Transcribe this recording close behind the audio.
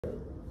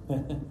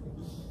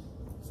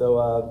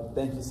So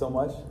thank you so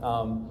much.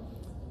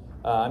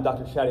 I'm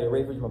Dr. Shadi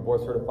Ireifej. I'm a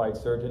board-certified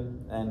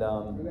surgeon, and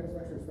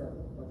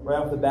right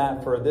off the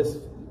bat for this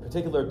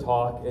particular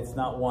talk, it's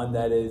not one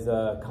that is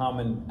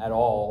common at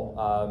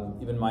all.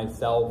 Even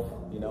myself,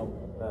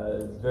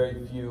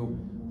 very few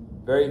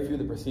of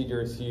the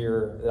procedures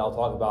here that I'll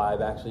talk about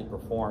I've actually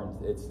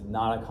performed. It's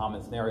not a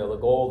common scenario. The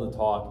goal of the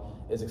talk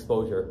is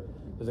exposure,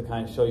 just to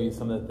kind of show you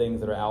some of the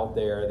things that are out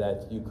there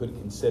that you could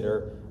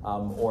consider,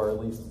 or at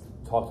least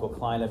talk to a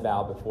client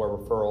about before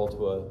referral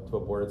to a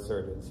boarded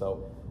surgeon.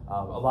 So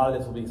a lot of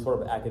this will be sort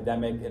of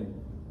academic and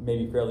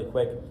maybe fairly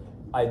quick.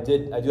 I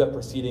do have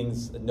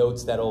proceedings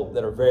notes that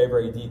are very,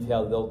 very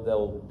detailed.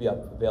 They'll be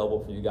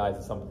available for you guys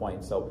at some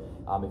point. So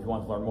if you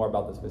want to learn more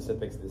about the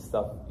specifics of this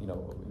stuff,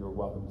 you're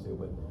welcome to.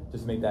 But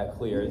just to make that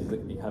clear, this is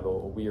going to be kind of a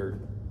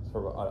weird,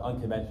 sort of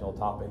unconventional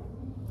topic.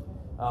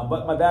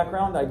 But my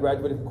background, I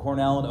graduated from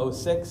Cornell in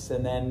 '06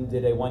 and then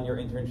did a one-year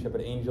internship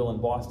at Angel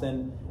in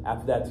Boston.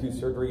 After that, 2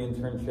 surgery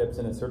internships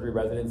and a surgery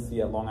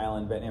residency at Long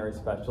Island Veterinary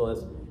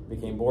Specialist.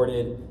 Became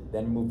boarded,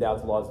 then moved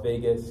out to Las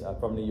Vegas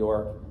from New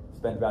York.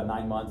 Spent about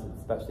 9 months at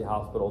the specialty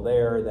hospital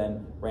there,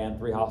 then ran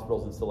 3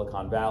 hospitals in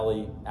Silicon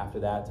Valley. After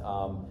that,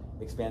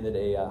 expanded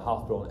a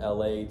hospital in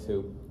LA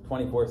to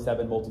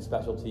 24/7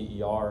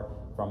 multi-specialty ER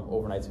from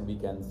overnights and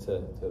weekends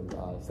to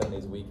 7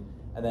 days a week.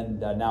 And then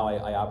now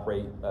I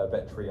operate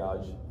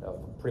VetTriage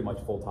pretty much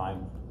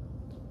full-time.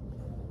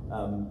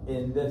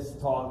 In this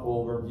talk,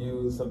 we'll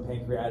review some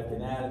pancreatic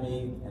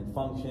anatomy and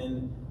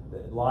function.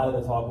 A lot of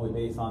the talk will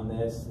be based on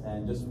this,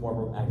 and just more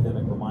of an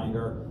academic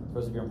reminder,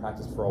 especially if you're in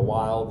practice for a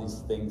while, these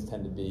things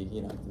tend to be,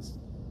 just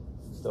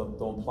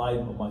don't apply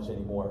much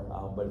anymore.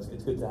 But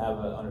it's good to have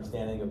an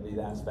understanding of these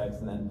aspects.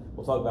 And then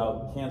we'll talk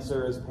about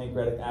cancers,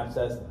 pancreatic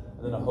abscess,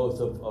 and then a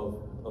host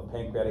of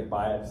pancreatic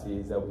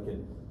biopsies that we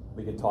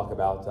can talk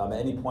about. At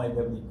any point, if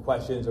you have any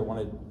questions or want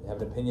to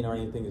have an opinion or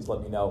anything, just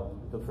let me know.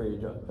 Feel free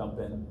to jump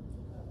in.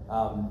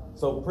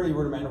 So pretty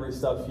rudimentary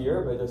stuff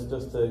here, but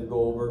just to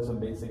go over some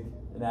basic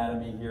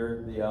anatomy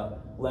here. The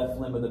left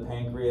limb of the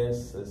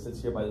pancreas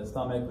sits here by the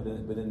stomach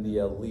within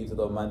the leaves of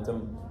the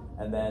omentum,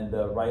 and then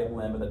the right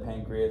limb of the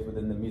pancreas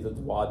within the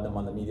mesoduodenum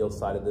on the medial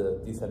side of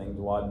the descending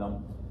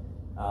duodenum.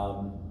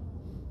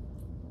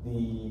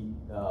 The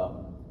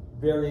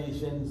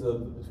variations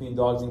between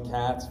dogs and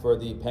cats for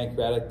the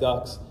pancreatic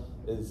ducts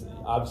is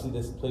obviously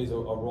this plays a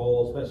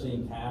role, especially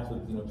in cats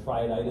with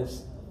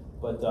triaditis.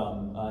 But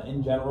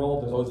in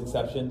general, there's always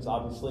exceptions,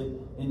 obviously.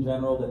 In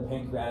general, the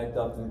pancreatic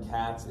duct in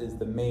cats is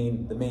the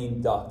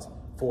main duct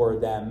for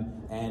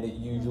them, and it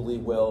usually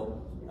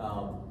will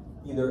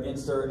either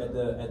insert at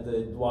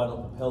the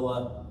duodenal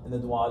papilla in the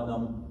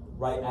duodenum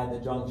right at the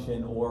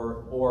junction,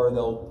 or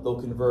they'll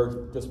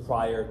converge just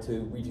prior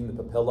to reaching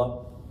the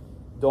papilla.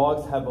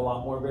 Dogs have a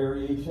lot more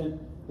variation.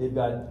 They've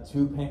got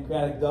 2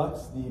 pancreatic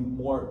ducts. The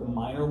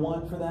minor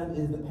one for them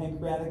is the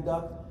pancreatic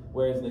duct.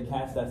 Whereas in the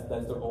cats, that's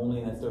their only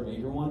and that's their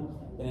major one.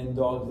 And in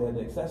dogs, they have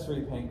the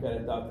accessory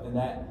pancreatic duct, and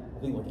that, I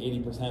think like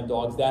 80% of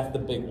dogs, that's the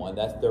big one.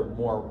 That's their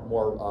more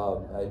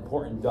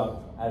important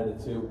duct out of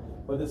the 2.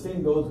 But the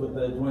same goes with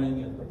the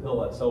joining of the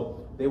papilla. So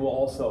they will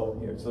also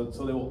here. So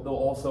they'll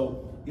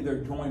also either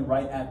join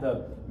right at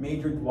the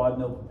major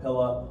duodenal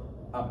papilla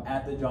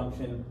at the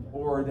junction,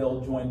 or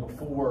they'll join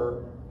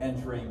before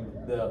entering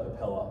the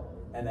papilla,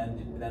 and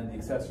then the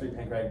accessory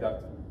pancreatic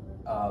duct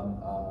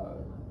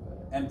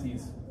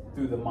empties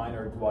through the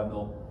minor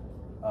duodenal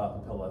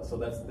papilla. So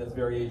that's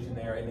variation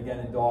there. And again,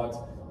 in dogs,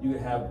 you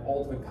have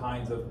all different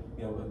kinds of,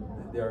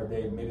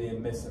 maybe they're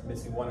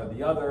missing one or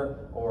the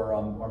other,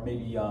 or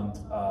maybe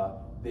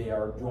they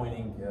are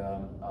joining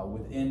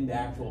within the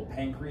actual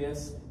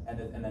pancreas, and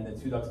then the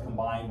 2 ducts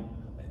combine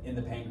in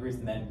the pancreas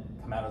and then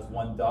come out as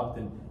one duct,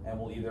 and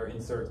will either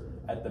insert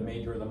at the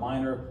major or the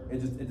minor.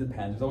 It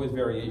depends. There's always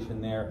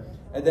variation there.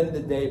 At the end of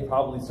the day,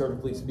 probably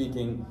surgically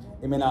speaking,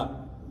 it may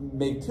not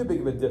make too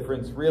big of a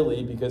difference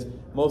really, because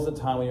most of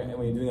the time when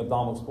you're doing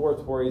abdominal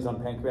exploratories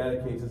on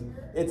pancreatic cases,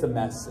 it's a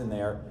mess in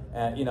there,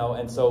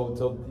 and so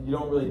you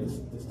don't really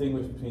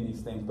distinguish between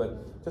these things.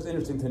 But just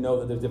interesting to know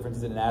that there's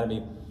differences in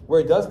anatomy. Where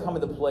it does come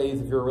into play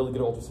is if you're a really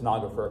good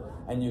ultrasonographer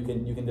and you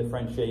can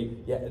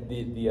differentiate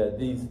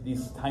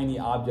these tiny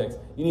objects.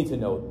 You need to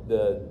know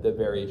the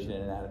variation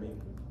in anatomy.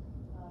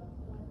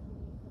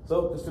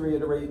 So just to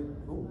reiterate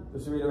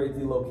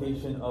the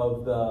location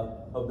of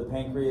the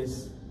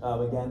pancreas.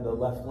 Again, the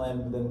left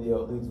limb within the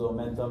leads the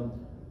omentum,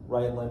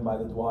 right limb by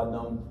the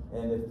duodenum.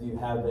 And if you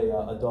have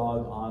a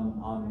dog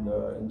on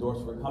the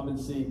dorsal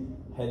recumbency,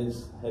 head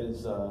is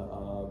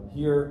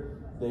here,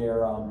 their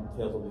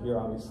tail's over here,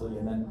 obviously,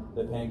 and then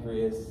the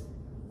pancreas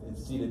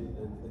is seated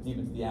deep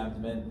into the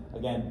abdomen.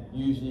 Again,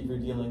 usually if you're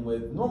dealing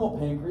with normal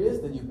pancreas,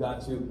 then you've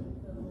got to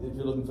if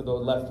you're looking for the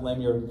left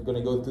limb, you're going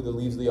to go through the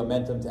leaves of the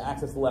omentum to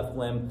access the left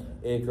limb.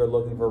 If you're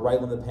looking for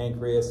right limb of the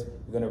pancreas,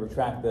 you're going to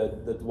retract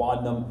the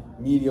duodenum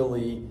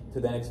medially to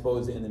then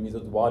expose it in the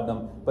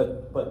mesoduodenum.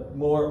 But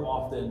more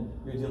often,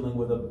 you're dealing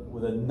with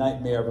a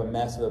nightmare of a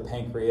mess of a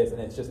pancreas,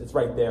 and it's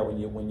right there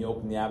when you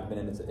open the abdomen,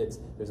 and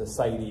there's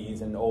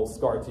ascites and old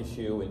scar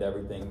tissue and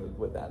everything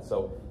with that.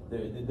 So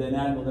the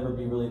anatomy will never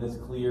be really this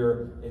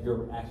clear if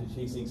you're actually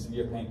chasing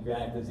severe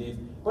pancreatic disease.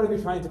 But if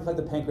you're trying to collect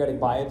a pancreatic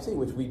biopsy,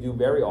 which we do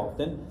very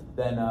often,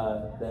 then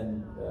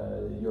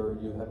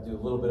you have to do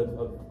a little bit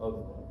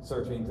of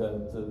searching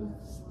to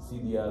see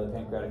the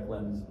pancreatic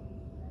limbs.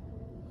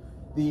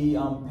 The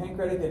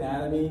pancreatic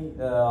anatomy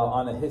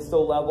on a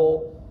histo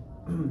level,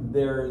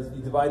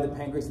 you divide the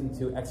pancreas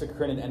into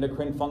exocrine and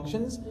endocrine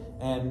functions,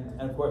 and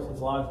of course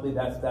histologically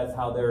that's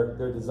how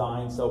they're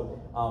designed. So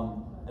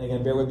and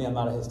again, bear with me, I'm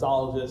not a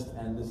histologist,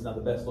 and this is not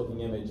the best looking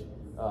image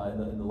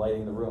in the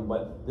lighting in the room,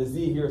 but the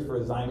Z here is for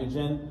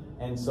zymogen,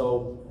 and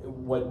so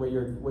what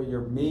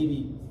you're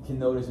maybe can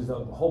notice is a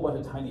whole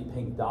bunch of tiny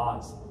pink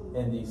dots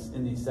in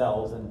these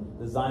cells, and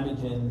the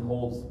zymogen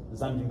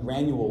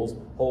granules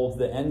holds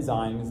the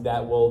enzymes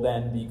that will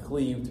then be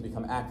cleaved to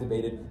become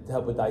activated to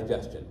help with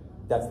digestion.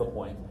 That's the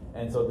point.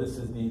 And so this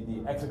is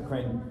the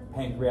exocrine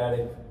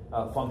pancreatic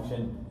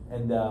function,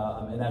 and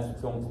that's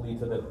what's going to lead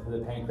to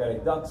the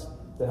pancreatic ducts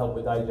to help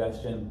with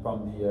digestion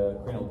from the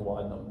cranial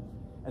duodenum.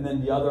 And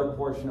then the other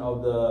portion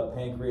of the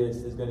pancreas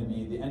is going to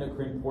be the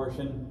endocrine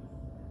portion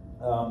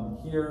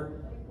here,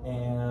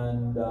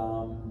 and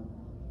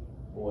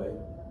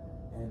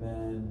and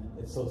then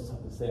it's so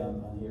tough to say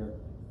on here.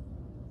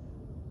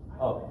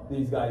 Oh,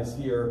 these guys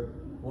here,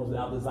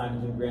 without the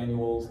zymogen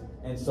granules.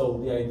 And so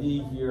the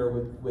idea here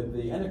with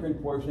the endocrine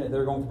portion is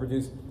they're going to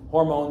produce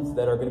hormones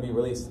that are going to be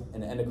released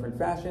in an endocrine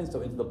fashion,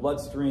 so into the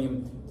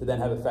bloodstream to then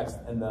have effects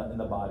in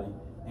the body.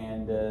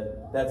 And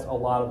that's a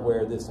lot of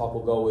where this talk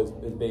will go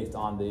is based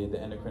on the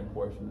endocrine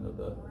portion of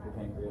the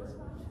pancreas.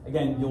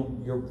 Again,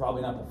 you're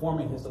probably not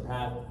performing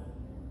histopath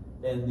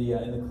in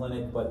the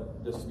clinic,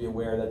 but just to be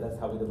aware that that's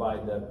how we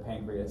divide the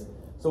pancreas.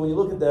 So when you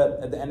look at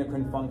the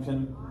endocrine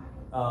function,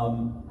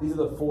 these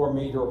are the four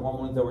major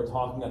hormones that we're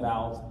talking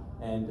about,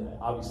 and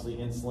obviously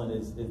insulin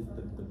is the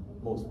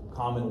most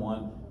common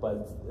one,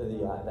 but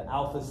the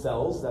alpha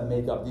cells that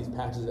make up these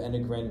patches of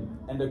endocrine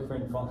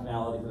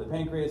functionality for the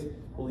pancreas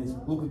release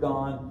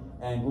glucagon,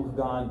 and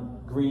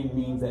glucagon green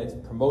means that it's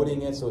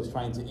promoting it, so it's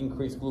trying to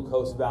increase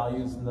glucose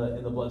values in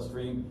the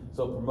bloodstream.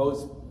 So it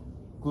promotes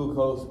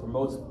glucose,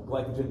 promotes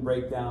glycogen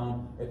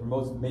breakdown, it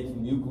promotes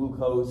making new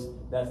glucose.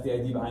 That's the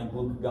idea behind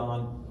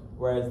glucagon.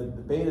 Whereas the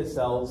beta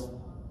cells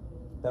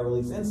that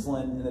release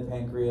insulin in the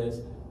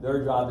pancreas,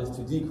 their job is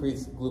to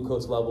decrease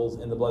glucose levels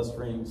in the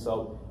bloodstream.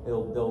 So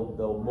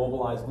they'll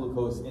mobilize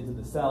glucose into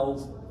the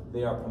cells.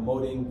 They are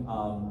promoting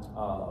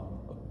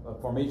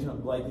formation of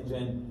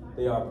glycogen.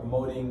 They are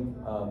promoting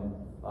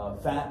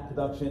fat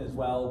production as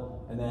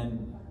well, and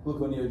then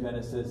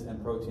gluconeogenesis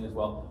and protein as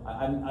well.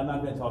 I'm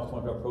not going to talk too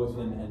much about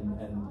protein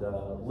and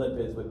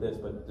lipids with this,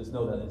 but just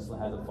know that insulin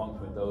has a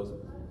function with those.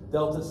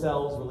 Delta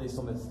cells release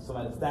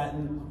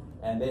somatostatin,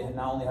 and they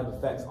not only have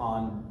effects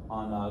on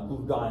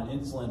glucagon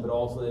and insulin, but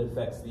also it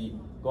affects the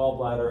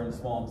gallbladder and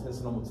small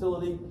intestinal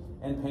motility.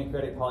 And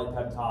pancreatic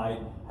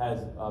polypeptide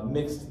has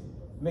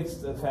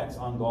mixed effects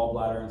on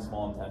gallbladder and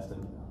small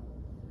intestine.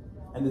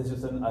 And this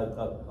is just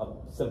a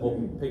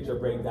simple picture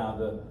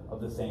breakdown of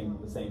the same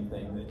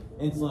thing.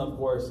 The insulin, of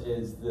course,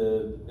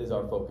 is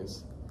our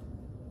focus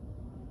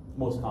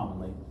most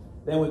commonly.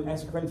 Then with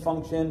exocrine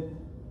function,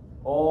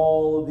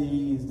 all of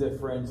these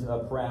different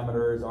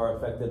parameters are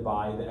affected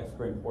by the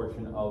exocrine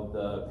portion of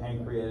the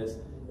pancreas.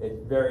 It's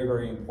very,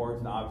 very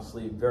important,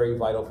 obviously, very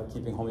vital for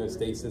keeping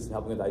homeostasis and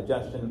helping with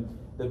digestion.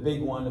 The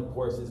big one, of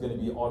course, is going to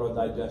be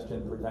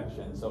autodigestion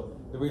protection. So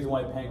the reason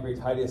why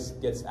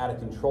pancreatitis gets out of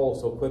control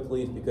so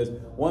quickly is because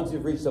once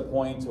you've reached a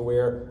point to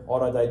where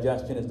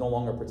autodigestion is no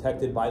longer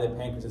protected by the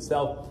pancreas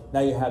itself,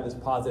 now you have this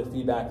positive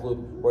feedback loop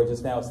where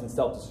just now it's in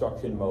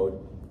self-destruction mode.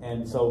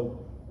 And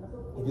so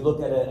if you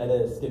look at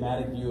a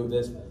schematic view of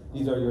this,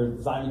 these are your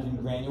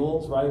zymogen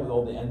granules, right, with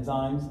all the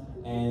enzymes,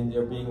 and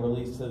they're being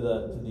released to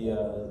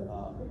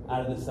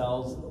out of the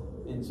cells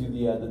into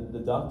the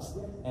ducts.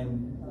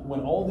 And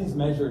when all these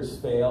measures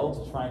fail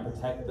to try and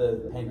protect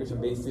the pancreas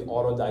from basically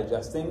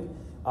auto-digesting,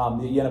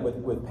 you end up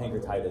with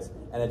pancreatitis,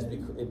 and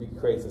it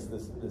creates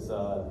this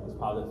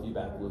positive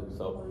feedback loop.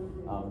 So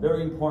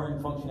very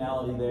important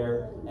functionality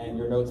there, and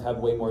your notes have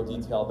way more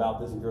detail about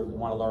this if you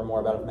want to learn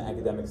more about it from an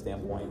academic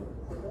standpoint.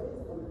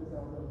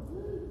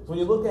 So when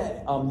you look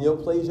at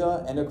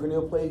neoplasia, endocrine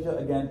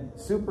neoplasia, again,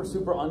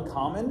 super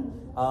uncommon.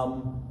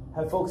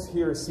 Have folks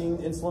here seen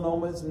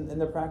insulinomas in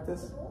their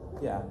practice?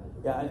 Yeah,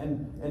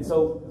 and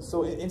so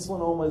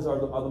insulinomas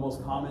are the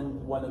most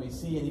common one that we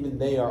see, and even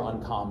they are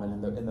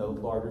uncommon in the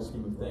larger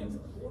scheme of things.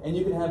 And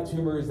you can have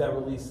tumors that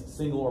release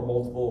single or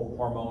multiple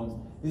hormones.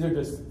 These are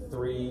just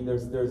three.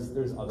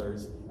 There's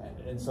others.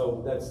 And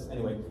so that's,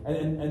 anyway,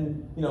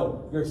 and you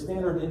know, your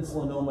standard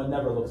insulinoma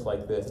never looks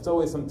like this. It's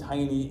always some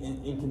tiny,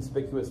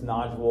 inconspicuous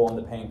nodule on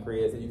the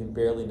pancreas that you can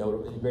barely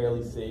notice, you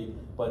barely see,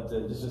 but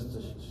just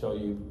to show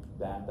you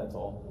that, that's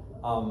all.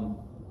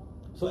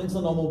 So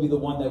insulinoma will be the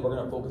one that we're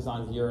going to focus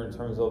on here in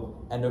terms of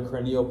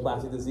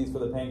endocrineoplastic disease for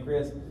the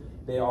pancreas.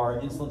 They are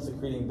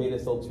insulin-secreting beta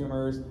cell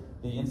tumors.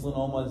 The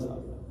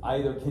insulinomas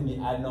either can be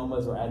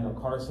adenomas or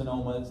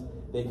adenocarcinomas.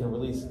 They can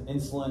release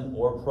insulin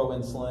or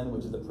proinsulin,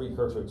 which is the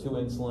precursor to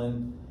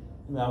insulin.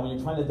 Now, when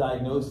you're trying to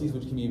diagnose these,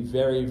 which can be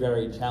very,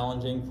 very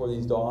challenging for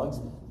these dogs,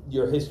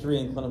 your history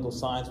and clinical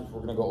signs, which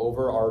we're going to go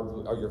over,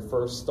 are your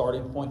first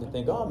starting point to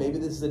think, oh, maybe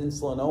this is an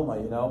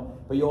insulinoma, you know?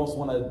 But you also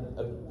want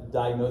to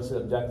diagnose it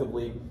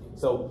objectively.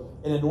 So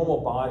in a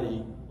normal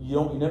body,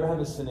 you never have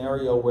a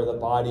scenario where the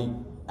body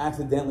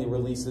accidentally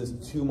releases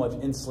too much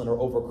insulin or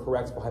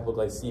overcorrects for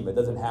hypoglycemia. It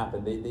doesn't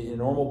happen. In a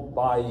normal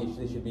body,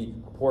 they should be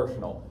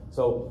proportional.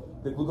 So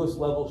the glucose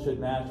level should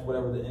match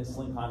whatever the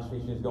insulin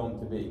concentration is going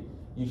to be.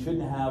 You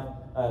shouldn't have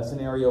a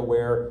scenario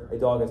where a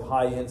dog has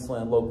high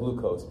insulin and low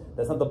glucose.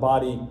 That's not the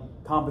body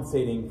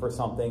compensating for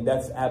something.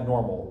 That's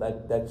abnormal.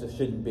 That just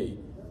shouldn't be.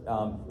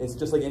 It's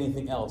just like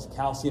anything else.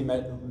 Calcium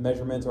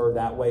measurements are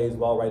that way as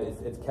well, right?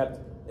 It's kept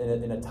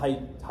in a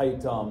tight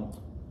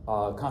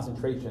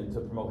concentration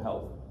to promote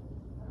health.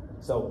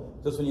 So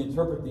just when you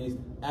interpret these,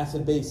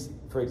 acid-base,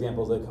 for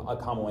example, is a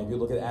common one. If you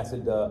look at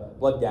acid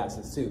blood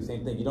gases too,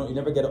 same thing. You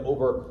never get an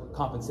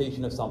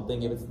overcompensation of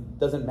something. If it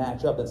doesn't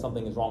match up, then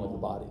something is wrong with the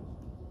body.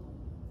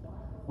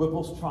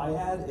 Whipple's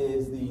triad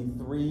is the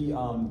three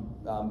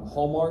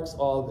hallmarks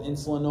of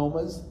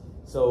insulinomas.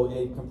 So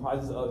it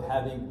comprises of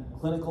having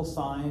clinical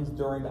signs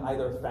during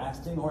either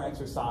fasting or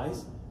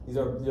exercise. These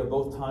are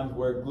both times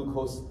where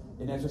glucose,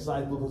 in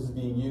exercise, glucose is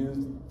being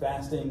used.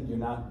 Fasting, you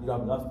don't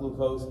have enough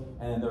glucose,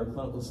 and there are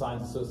clinical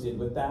signs associated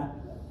with that.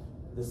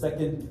 The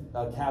second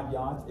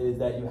caveat is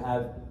that you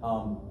have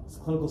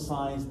clinical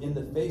signs in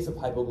the face of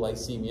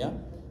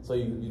hypoglycemia. So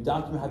you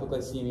document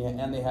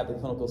hypoglycemia, and they have the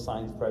clinical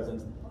signs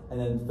present. And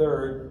then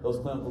third, those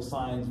clinical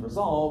signs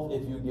resolve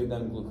if you give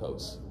them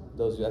glucose.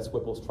 That's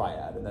Whipple's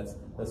triad, and that's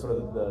sort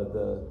of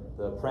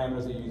the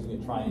parameters that you're using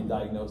to try and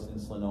diagnose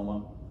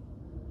insulinoma.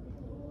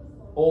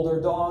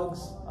 Older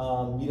dogs,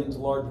 medium to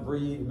large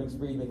breed, mixed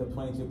breed, make up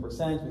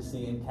 22%. We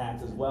see in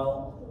cats as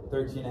well,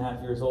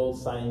 13.5 years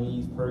old,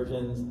 Siamese,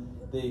 Persians.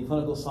 The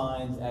clinical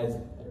signs, as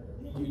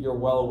you're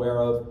well aware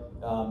of,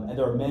 and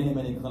there are many,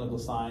 many clinical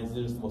signs.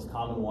 They're just the most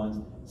common ones: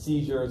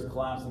 seizures,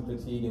 collapsing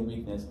fatigue, and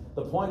weakness.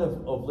 The point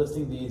of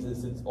listing these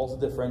is to also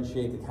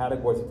differentiate the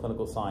categories of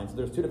clinical signs. So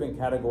there's two different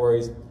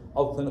categories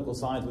of clinical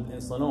signs with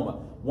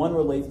insulinoma. One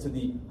relates to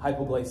the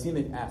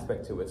hypoglycemic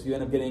aspect to it. So you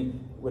end up getting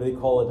what they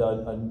call it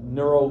a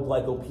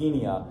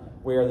neuroglycopenia,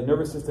 where the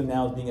nervous system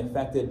now is being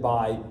affected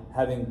by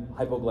having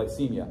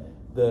hypoglycemia.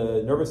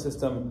 The nervous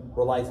system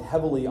relies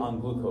heavily on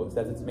glucose.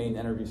 That's its main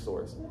energy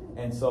source.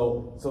 And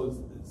so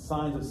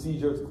signs of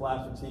seizures,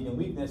 collapse, fatigue, and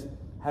weakness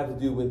have to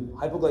do with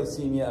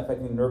hypoglycemia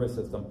affecting the nervous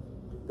system.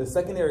 The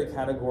secondary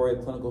category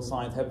of clinical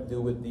signs have to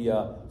do with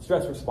the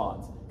stress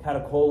response,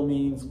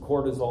 catecholamines,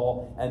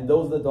 cortisol, and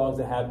those are the dogs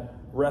that have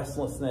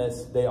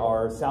restlessness, they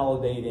are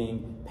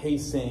salivating,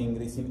 pacing,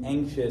 they seem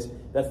anxious.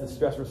 That's the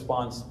stress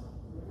response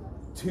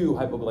to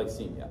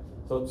hypoglycemia.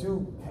 So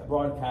two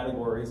broad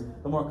categories.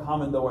 The more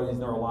common, though, are these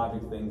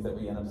neurologic things that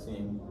we end up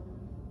seeing.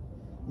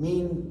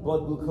 Mean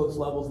blood glucose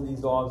levels in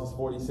these dogs is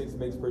 46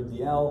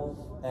 mg/dl,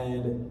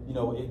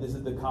 and this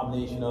is the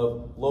combination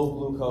of low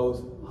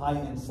glucose, high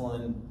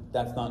insulin.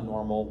 That's not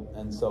normal,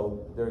 and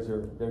so there's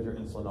your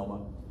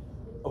insulinoma.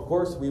 Of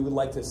course, we would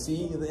like to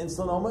see the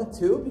insulinoma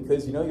too,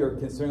 because you're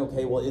considering,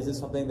 okay, well, is this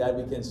something that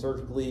we can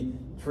surgically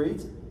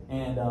treat?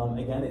 And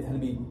again, they tend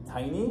to be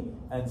tiny,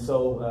 and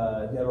so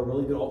if you have a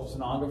really good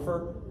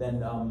ultrasonographer,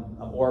 then,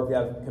 or if you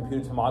have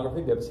computed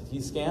tomography, if you have a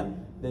CT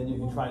scan, then you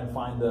can try and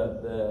find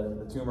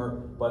the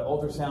tumor. But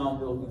ultrasound,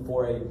 you're looking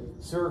for a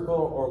cervical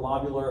or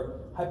lobular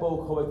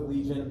hypoechoic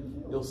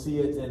lesion. You'll see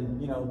it in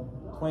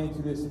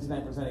 22 to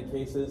 69% of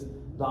cases.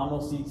 Abdominal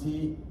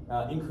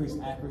CT,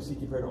 increased accuracy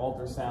compared to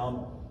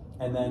ultrasound.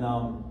 And then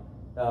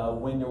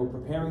when you're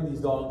preparing these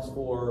dogs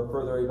for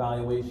further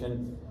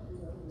evaluation,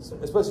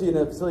 especially in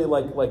a facility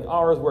like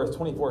ours where it's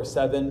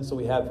 24/7, so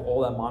we have all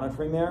that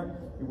monitoring there,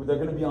 they're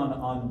going to be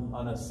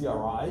on a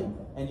CRI,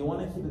 and you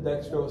want to keep the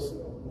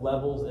dextrose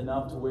levels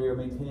enough to where you're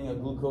maintaining a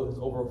glucose that's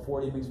over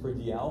 40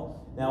 mg/dl.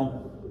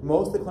 Now,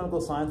 most of the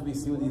clinical signs we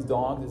see with these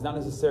dogs is not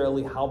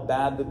necessarily how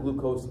bad the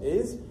glucose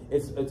is.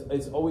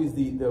 It's always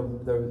the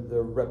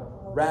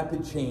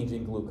rapid change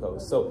in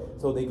glucose.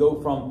 So they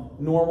go from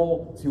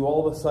normal to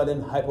all of a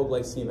sudden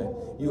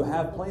hypoglycemic. You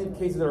have plenty of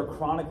cases that are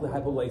chronically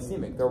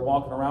hypoglycemic. They're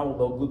walking around with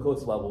low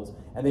glucose levels,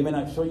 and they may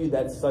not show you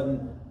that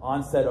sudden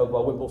onset of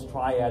Whipple's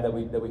triad that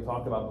we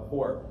talked about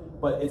before.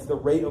 But it's the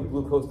rate of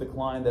glucose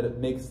decline that it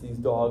makes these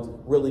dogs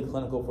really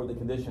clinical for the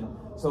condition.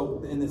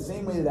 So in the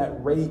same way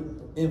that rate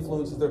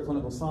influences their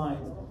clinical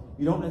signs,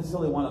 you don't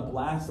necessarily want to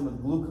blast them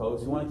with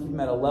glucose. You want to keep them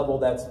at a level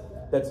that's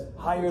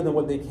higher than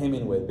what they came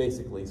in with,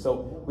 basically.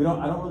 So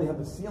I don't really have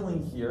the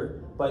ceiling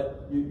here,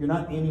 but you're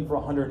not aiming for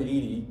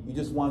 180. You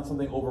just want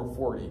something over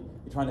 40.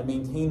 You're trying to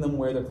maintain them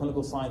where their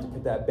clinical signs are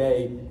kept at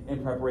bay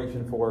in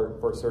preparation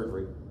for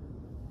surgery,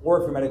 or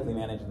if you're medically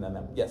managing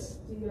them. Yes?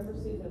 Do you ever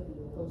see the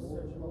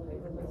post-surgical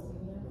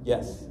hypoglycemia?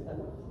 Yes.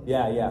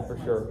 Yeah, for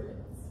sure.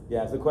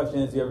 Yeah, so the question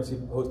is, do you ever see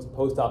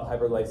post-op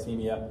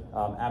hyperglycemia?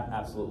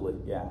 Absolutely,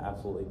 yeah,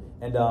 absolutely.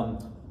 And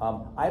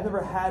I've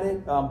never had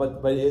it,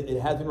 but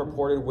it has been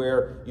reported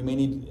where you may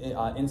need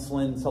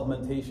insulin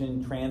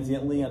supplementation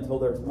transiently until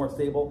they're more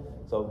stable.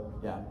 So,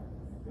 yeah.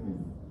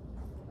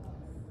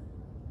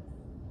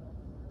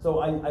 So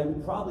I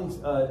would probably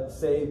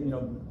say, the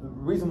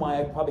reason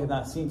why I probably have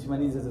not seen too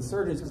many of these as a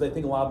surgeon is because I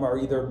think a lot of them are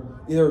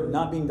either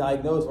not being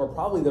diagnosed or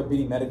probably they're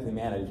being medically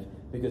managed,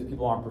 because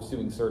people aren't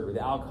pursuing surgery.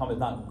 The outcome is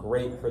not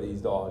great for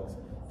these dogs.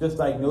 Just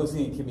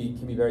diagnosing it can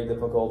be very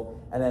difficult,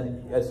 and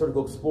then as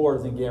surgical explorer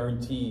doesn't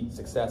guarantee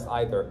success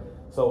either.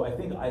 So I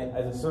think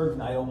as a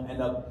surgeon, I don't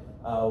end up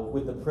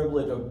with the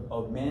privilege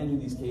of managing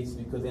these cases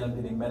because they end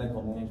up getting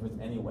medical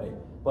management anyway.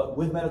 But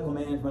with medical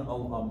management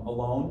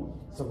alone,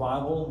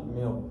 survival,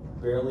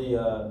 barely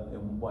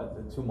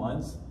in 2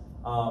 months.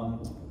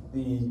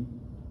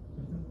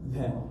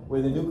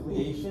 With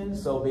enucleation,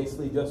 so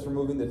basically just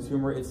removing the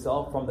tumor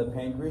itself from the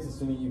pancreas,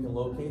 assuming you can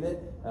locate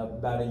it,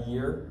 about a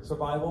year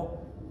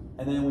survival.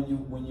 And then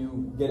when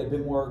you get a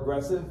bit more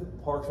aggressive,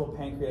 partial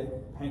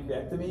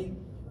pancreatectomy,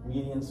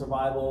 median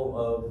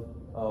survival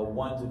of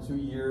 1 to 2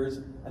 years,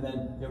 and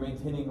then you're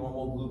maintaining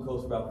normal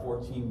glucose for about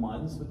 14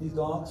 months with these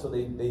dogs. So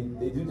they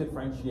do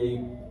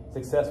differentiate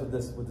success with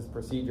this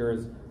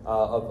procedures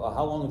of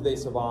how long do they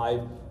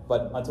survive.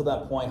 But until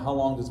that point, how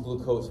long does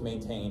glucose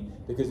maintain?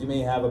 Because you may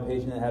have a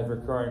patient that has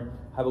recurrent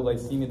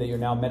hypoglycemia that you're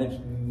now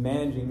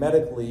managing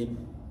medically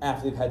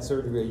after they've had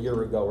surgery a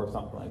year ago or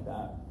something like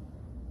that.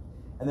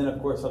 And then,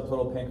 of course,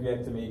 subtotal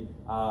pancreatectomy.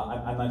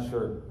 I'm not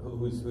sure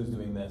who's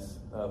doing this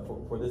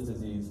for this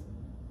disease.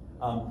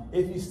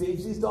 If you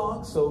stage these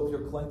dogs, so if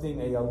you're collecting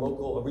a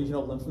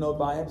regional lymph node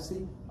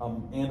biopsy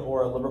and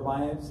or a liver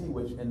biopsy,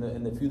 which in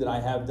the few that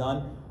I have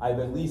done, I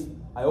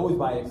always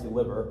biopsy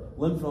liver.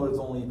 Lymph node is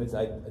only if it's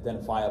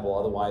identifiable.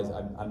 Otherwise,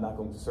 I'm not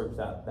going to search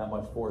that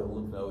much for the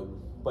lymph node.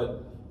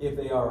 But if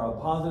they are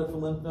positive for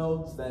lymph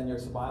nodes, then your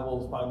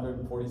survival is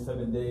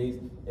 547 days.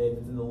 If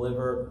it's in the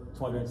liver,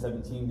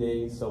 217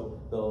 days. So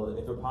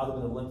if they're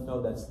positive in the lymph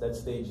node, that's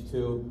stage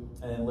 2,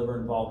 and then liver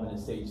involvement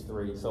is stage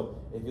 3. So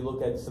if you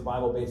look at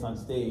survival based on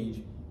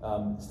stage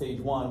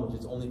 1, which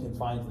is only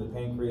confined to the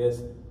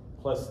pancreas,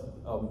 plus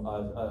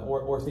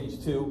or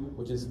stage 2,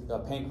 which is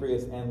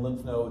pancreas and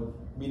lymph node,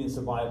 median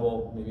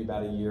survival maybe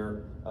about a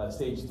year.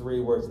 Stage 3,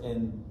 where it's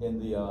in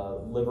the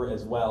liver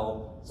as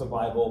well,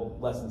 survival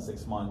less than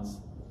 6 months.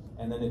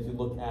 And then if you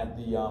look at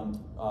the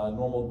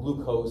normal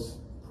glucose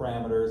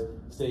parameters,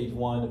 stage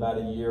 1 about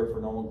a year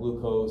for normal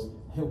glucose,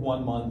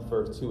 1 month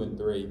for 2 and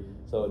 3.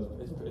 So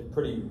it's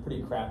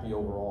pretty crappy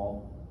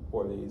overall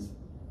for these.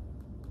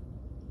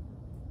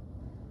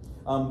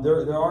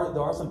 There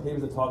are some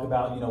papers that talk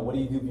about, what do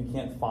you do if you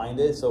can't find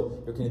it? So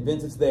you're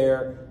convinced it's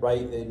there,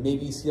 right?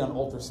 Maybe you see it on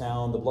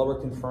ultrasound, the blood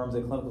work confirms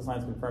it, clinical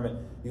signs confirm it.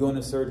 You go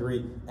into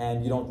surgery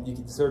and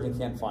the surgeon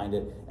can't find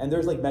it. And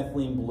there's like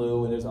methylene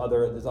blue and there's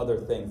other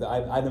things.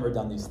 I've never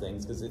done these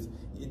things because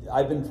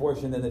I've been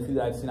fortunate in the few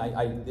that I've seen,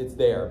 it's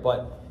there.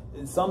 But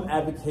some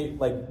advocate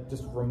like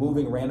just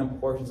removing random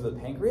portions of the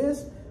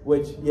pancreas,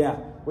 which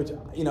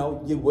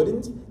you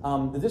wouldn't.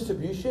 The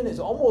distribution is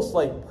almost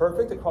like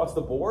perfect across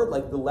the board,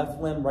 like the left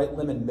limb, right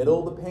limb, and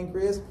middle of the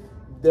pancreas.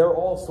 They're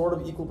all sort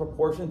of equal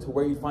proportion to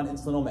where you find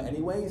insulinoma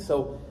anyway.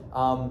 So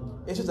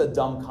it's just a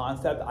dumb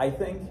concept, I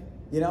think.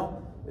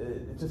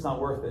 It's just not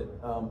worth it.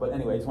 But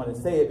anyway, I just wanted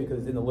to say it because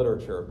it's in the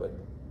literature. But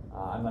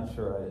I'm not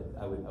sure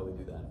I would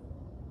do that.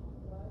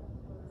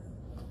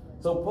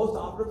 So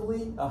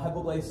post-operatively,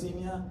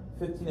 hypoglycemia,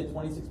 15 to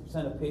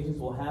 26% of patients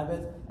will have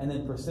it, and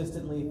then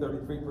persistently,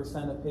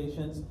 33% of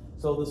patients.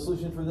 So the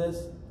solution for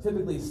this,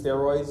 typically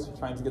steroids,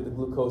 trying to get the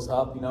glucose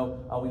up. We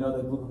know that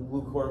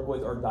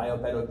glucocorticoids are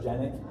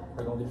diabetogenic.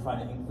 They're going to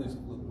try to increase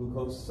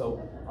glucose. So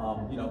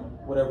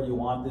whatever you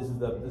want. This is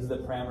the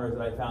parameters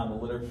that I found in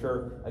the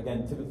literature.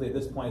 Again, typically at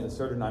this point as a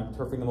surgeon, I'm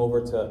turfing them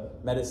over to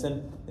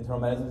medicine. Internal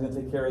medicine is going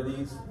to take care of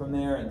these from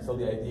there. And so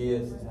the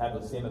idea is to have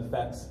the same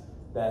effects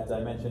that I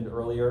mentioned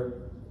earlier.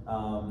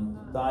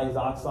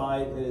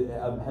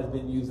 Diazoxide has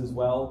been used as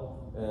well.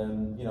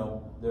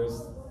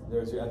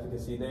 There's your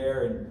efficacy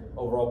there, and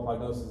overall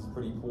prognosis is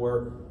pretty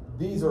poor.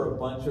 These are a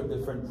bunch of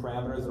different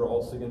parameters that are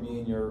also going to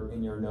be in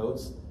your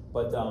notes.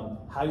 But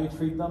how you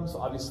treat them, so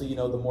obviously,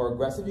 the more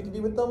aggressive you can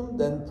be with them,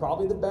 then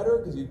probably the better,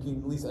 because you can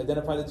at least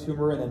identify the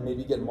tumor and then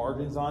maybe get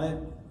margins on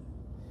it.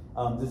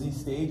 Disease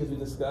stage, as we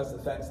discussed,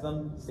 affects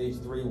them. Stage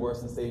 3 worse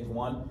than stage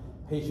 1.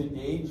 Patient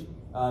age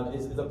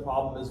is a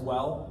problem as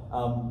well.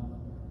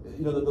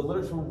 The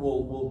literature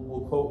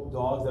will quote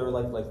dogs that are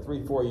like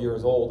 3-4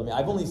 years old. I mean,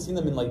 I've only seen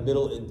them in like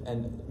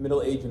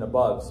middle age and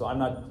above, so I'm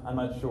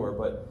not sure.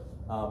 But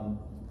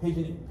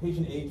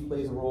patient age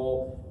plays a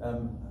role.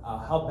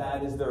 How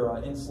bad is their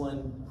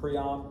insulin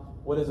pre-op?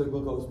 What is a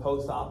glucose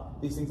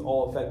post-op? These things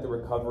all affect the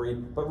recovery.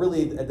 But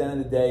really, at the end of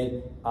the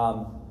day,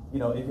 you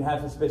know, if you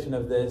have suspicion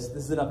of this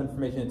is enough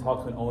information to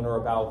talk to an owner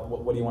about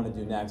what do you want to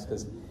do next,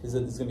 because this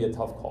is going to be a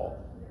tough call.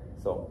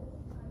 So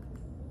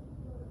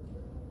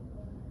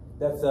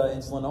that's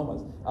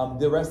insulinomas.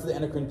 The rest of the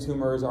endocrine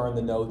tumors are in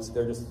the notes.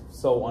 They're just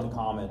so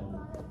uncommon.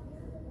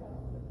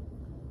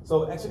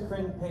 So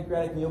exocrine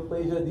pancreatic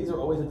neoplasia, these are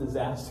always a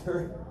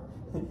disaster.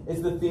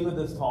 It's the theme of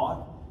this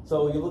talk.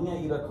 So you're looking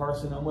at either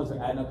carcinomas or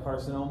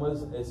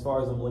adenocarcinomas as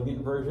far as the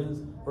malignant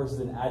versions versus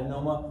an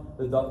adenoma.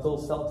 The ductal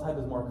cell type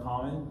is more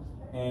common,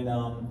 and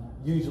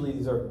usually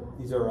these are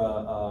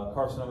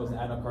carcinomas and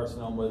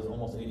adenocarcinomas,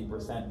 almost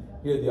 80%.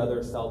 Here are the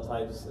other cell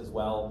types as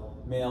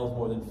well, males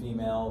more than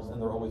females,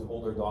 and they're always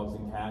older dogs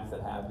and cats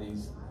that have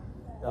these.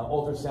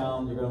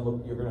 Ultrasound,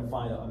 you're gonna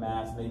find a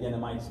mass, and again, in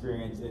my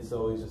experience, it's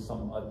always just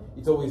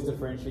it's always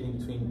differentiating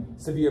between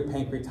severe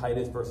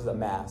pancreatitis versus a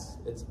mass.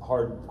 It's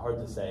hard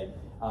to say.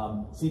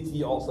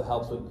 CT also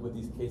helps with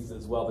these cases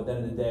as well, but at the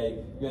end of the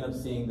day, you end up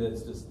seeing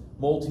this just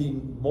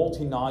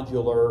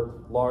multinodular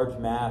large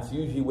mass,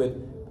 usually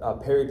with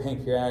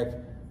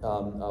peripancreatic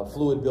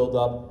fluid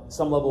buildup,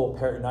 some level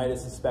of peritonitis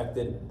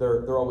suspected.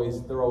 They're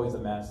always a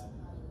mess.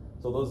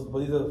 So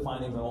these are the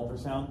findings on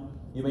ultrasound.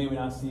 You may or may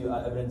not see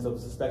evidence of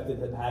suspected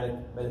hepatic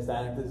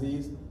metastatic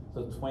disease.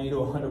 So 20 to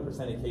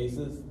 100% of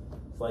cases,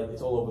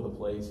 it's all over the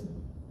place.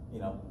 You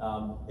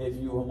know, if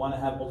you want to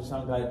have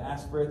ultrasound-guided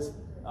aspirates,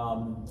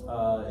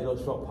 it'll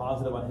show up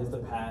positive on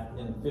histopath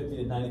in 50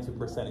 to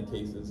 92% of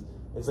cases.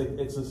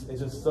 It's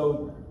just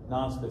so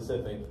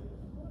non-specific.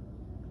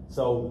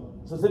 So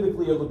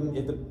typically you're looking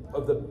at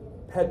the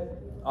pet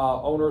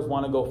owners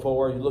want to go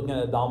forward, you're looking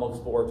at abdominal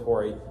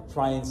exploratory,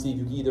 try and see if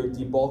you can either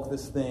debulk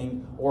this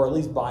thing or at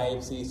least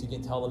biopsy so you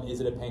can tell them, is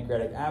it a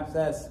pancreatic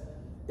abscess?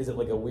 Is it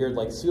like a weird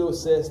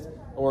pseudocyst?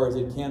 Or is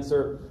it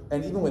cancer?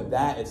 And even with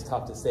that, it's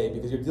tough to say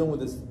because you're dealing with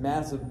this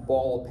massive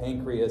ball of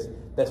pancreas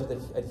that's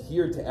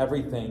adhered to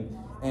everything,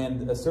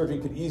 and a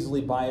surgeon could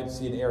easily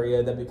biopsy an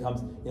area that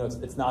becomes,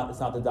 it's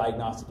not the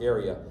diagnostic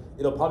area.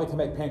 It'll probably come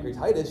back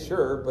pancreatitis,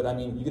 sure, but I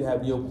mean, you could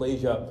have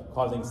neoplasia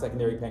causing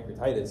secondary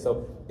pancreatitis.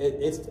 So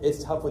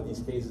it's tough with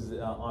these cases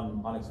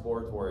on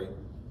exploratory.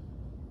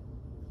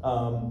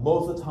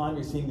 Most of the time,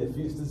 you're seeing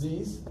diffuse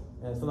disease,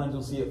 and sometimes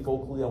you'll see it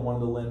focally on one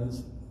of the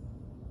limbs.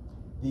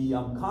 The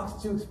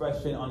COX-2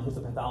 expression on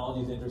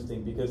histopathology is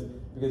interesting because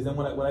then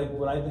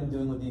what I've been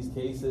doing with these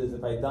cases,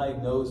 if I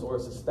diagnose or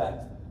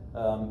suspect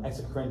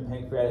exocrine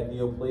pancreatic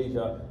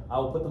neoplasia, I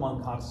will put them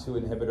on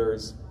COX-2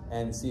 inhibitors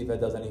and see if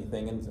that does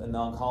anything, and the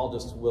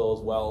oncologist will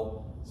as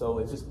well. So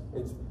it's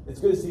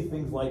good to see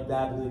things like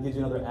that because it gives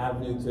you another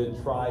avenue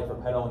to try for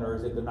pet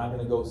owners if they're not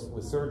going to go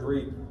with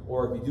surgery,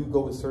 or if you do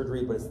go with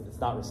surgery but it's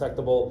not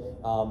resectable,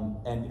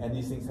 and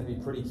these things tend to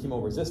be pretty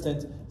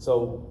chemo-resistant.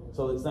 So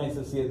it's nice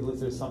to see at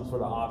least there's some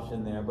sort of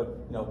option there, but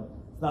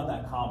it's not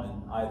that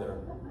common either.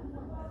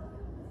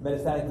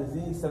 Metastatic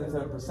disease,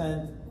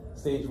 77%.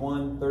 Stage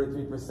 1,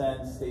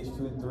 33%. Stage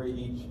 2 and 3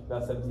 each,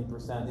 about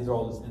 17%. These are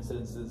all just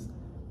incidences.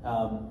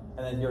 And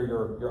then here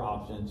are your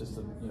options, just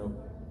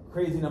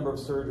crazy number of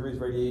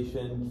surgeries,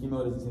 radiation,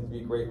 chemo doesn't seem to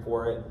be great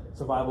for it.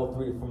 Survival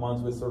 3 to 4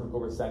 months with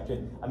surgical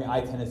resection. I mean, I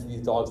tend to see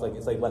these dogs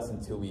it's less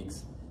than 2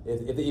 weeks.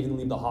 If they even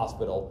leave the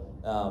hospital,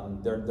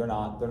 they're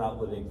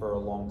not living for a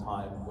long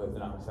time if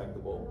they're not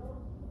resectable.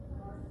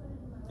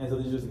 And so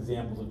these are just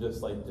examples of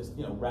just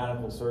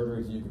radical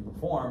surgeries you can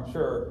perform,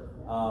 sure,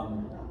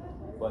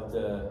 but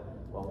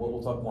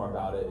we'll talk more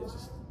about it. It's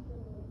just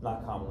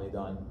not commonly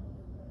done.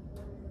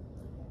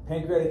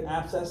 Pancreatic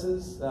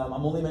abscesses,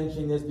 I'm only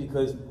mentioning this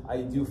because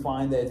I do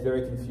find that it's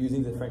very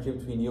confusing to differentiate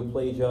between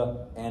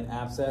neoplasia and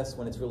abscess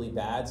when it's really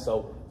bad.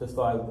 So just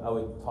thought I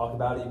would talk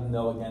about it, even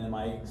though, again, in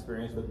my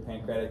experience with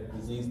pancreatic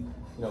disease,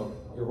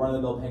 your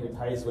run-of-the-mill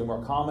pancreatitis is way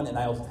more common, and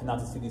I also tend not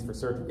to see these for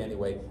surgery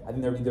anyway. I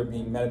think they're either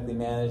being medically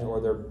managed or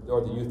they're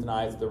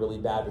euthanized if they're really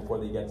bad before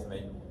they get to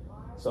me.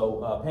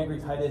 So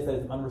pancreatitis that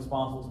is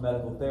unresponsive to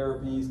medical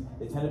therapies,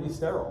 they tend to be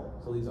sterile.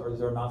 So these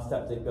are not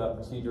septic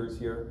procedures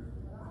here.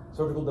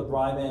 Surgical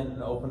debridement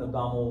and open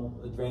abdominal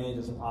drainage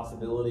is a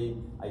possibility,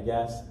 I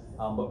guess.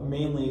 But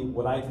mainly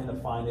what I tend to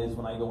find is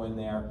when I go in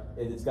there,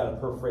 it's got a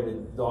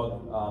perforated,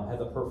 dog has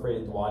a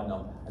perforated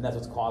duodenum, and that's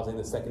what's causing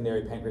the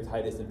secondary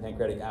pancreatitis and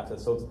pancreatic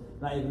abscess. So it's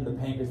not even the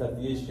pancreas that's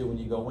the issue. When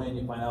you go in,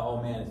 you find out,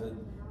 oh man, it's a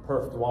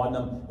perf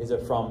duodenum. Is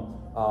it from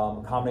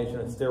a combination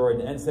of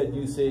steroid and NSAID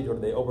usage, or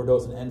did they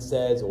overdose on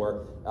NSAIDs,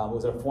 or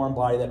was it a foreign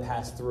body that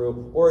passed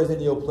through, or is it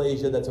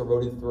neoplasia that's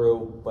eroded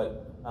through?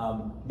 But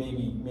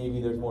maybe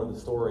there's more to the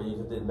story. You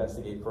have to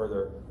investigate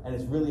further, and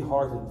it's really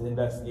hard to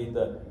investigate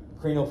the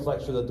cranial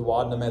flexure of the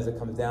duodenum as it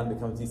comes down and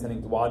becomes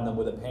descending duodenum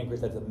with a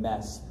pancreas that's a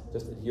mess,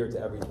 just adhered to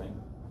everything.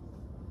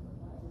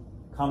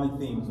 Common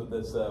themes with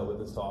this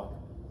talk.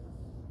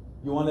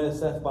 You want to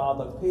assess bile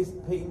duct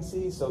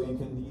patency, so you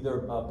can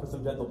either put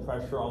some gentle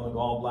pressure on the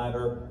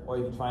gallbladder, or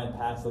you can try and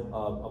pass a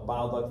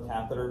bile duct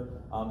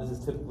catheter. This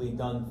is typically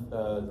done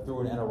through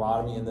an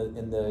enterotomy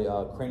in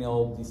the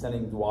cranial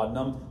descending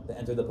duodenum to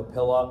enter the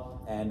papilla,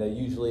 and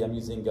usually I'm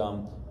using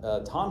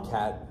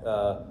Tomcat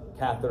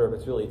catheter if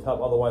it's really tough.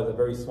 Otherwise, a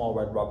very small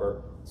red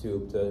rubber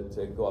tube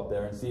to go up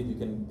there and see if you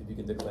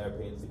can declare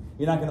patency.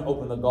 You're not going to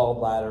open the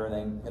gallbladder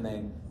and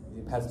then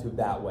you pass the tube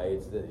that way.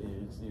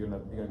 You're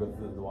going to go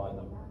through the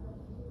duodenum.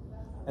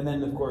 And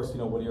then, of course,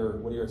 what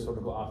are your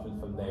surgical options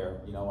from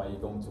there? Are you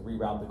going to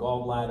reroute the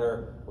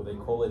gallbladder, or they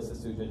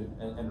cholecystectomy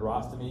to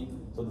enterostomy?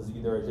 So there's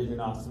either a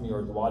jejunostomy or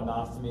a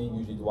duodenostomy.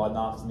 Usually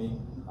duodenostomy.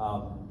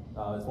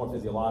 It's more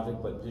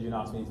physiologic, but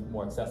jejunostomy is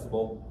more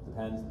accessible.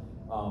 Depends.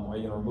 Are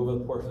you going to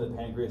remove a portion of the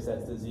pancreas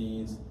that's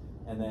diseased?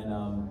 And then,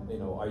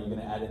 are you going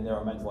to add in there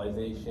a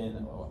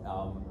mentalization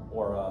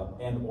or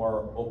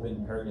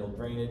open peritoneal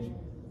drainage?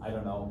 I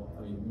don't know.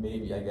 I mean,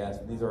 maybe, I guess.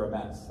 These are a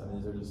mess. I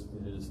mean, these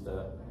are just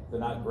they're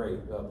not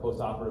great.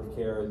 Post-operative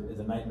care is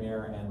a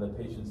nightmare, and the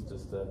patients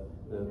just the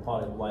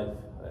quality of life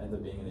ends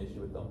up being an issue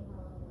with them.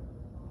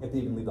 If they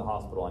even leave the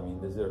hospital, I mean,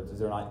 these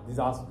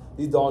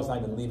dogs not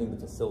even leaving the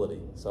facility.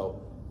 So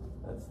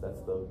that's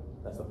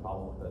the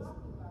problem with this.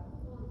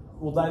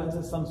 We'll dive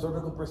into some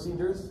surgical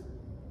procedures.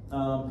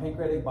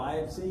 Pancreatic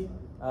biopsy.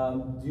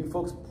 Do you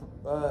folks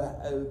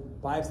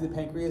biopsy the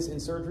pancreas in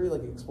surgery,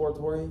 like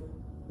exploratory?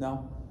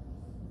 No?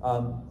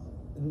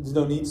 There's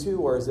no need to,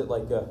 or is it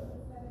like a...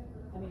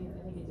 I mean,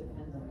 I think it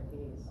depends on the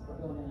case. If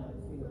we're going in on a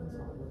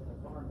consult with a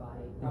foreign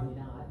body, probably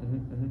not.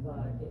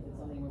 But if it's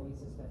something where we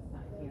suspect it's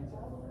not cancer,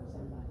 or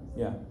sometimes.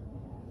 Yeah.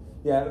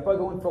 Yeah, if I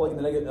go in for like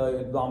the negative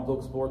abdominal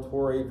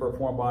exploratory for a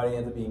foreign body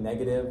ends up being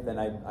negative, then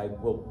I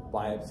will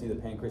biopsy the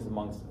pancreas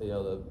amongst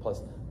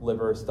plus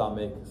liver,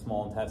 stomach,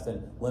 small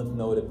intestine, lymph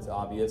node if it's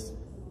obvious.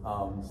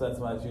 So that's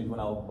when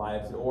I'll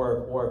biopsy,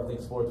 or if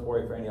it's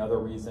exploratory for any other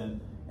reason,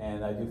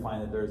 and I do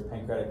find that there's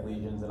pancreatic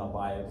lesions, and I'll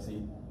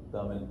biopsy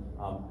them. And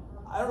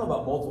I don't know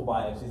about multiple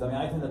biopsies. I mean,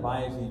 I tend to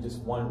biopsy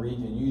just one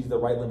region, usually the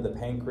right limb of the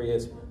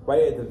pancreas,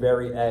 right at the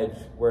very edge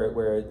where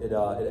it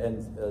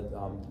ends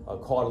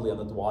caudally on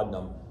the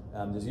duodenum.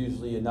 There's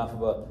usually enough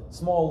of a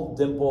small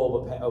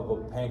dimple of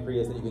a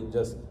pancreas that you can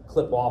just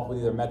clip off with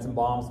either Metzen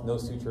bombs, no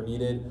suture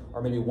needed,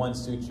 or maybe one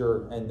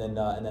suture and then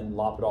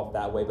lop it off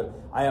that way. But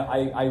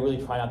I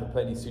really try not to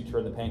put any suture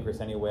in the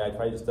pancreas anyway. I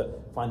try just to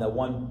find that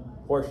one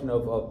portion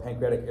of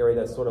pancreatic area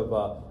that's sort of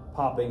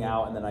popping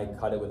out, and then I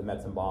cut it with a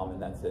Metzen bomb,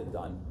 and that's it,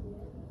 done.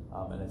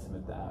 And I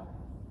submit that.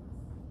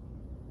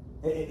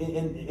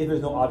 If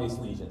there's no obvious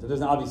lesions. If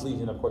there's an obvious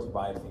lesion, of course,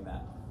 we're biopsying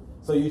that.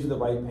 So usually the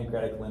right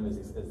pancreatic limb is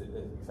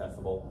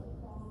accessible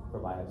for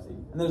biopsy.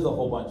 And there's a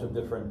whole bunch of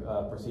different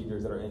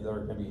procedures that are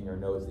going to be in your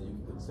nose that you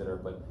can consider,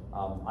 but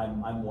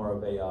I'm more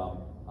of a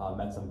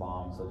Metzen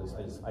bomb, so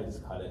I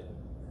just cut it.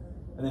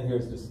 And then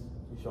here's just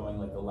showing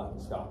like the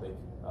laparoscopic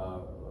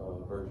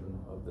version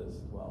of this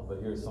as well. But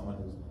here's someone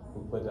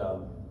who put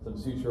some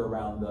suture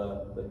around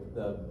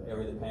the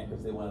area of the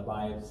pancreas they want to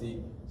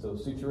biopsy. So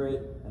suture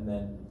it and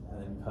then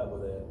cut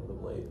with a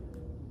blade.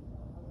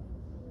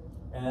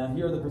 And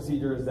here are the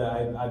procedures that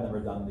I've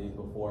never done these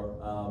before.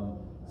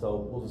 So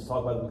we'll just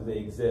talk about them because they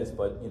exist,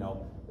 but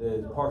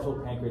partial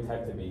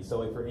pancreatectomy.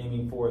 So if you're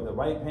aiming for the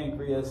right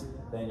pancreas,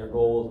 then your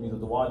goal is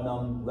the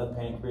duodenum, left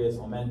pancreas,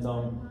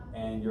 omentum,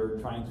 and you're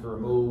trying to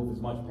remove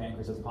as much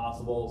pancreas as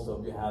possible. So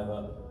if you have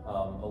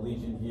a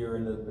lesion here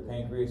in the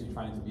pancreas, you're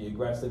trying to be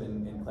aggressive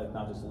and collect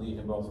not just a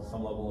lesion, but also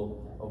some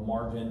level of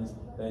margins,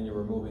 then you're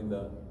removing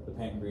the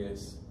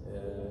pancreas,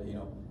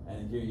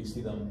 and here you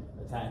see them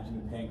attaching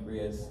the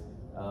pancreas,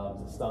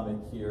 the stomach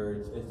here.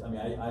 This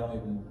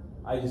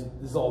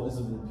is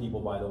the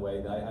people, by the way.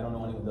 I don't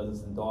know anyone who does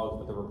this in dogs,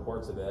 but the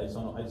reports of it. I just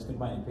couldn't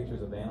find any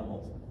pictures of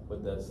animals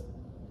with this.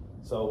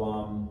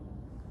 So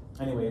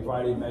anyway, a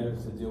variety of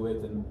measures to do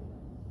it, and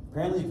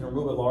apparently you can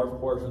remove a large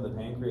portion of the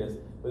pancreas.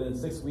 Within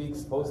 6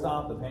 weeks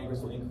post-op, the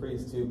pancreas will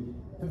increase to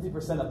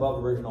 50%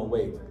 above original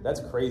weight. That's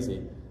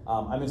crazy.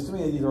 I'm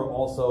assuming that these are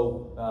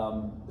also,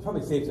 it's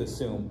probably safe to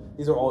assume,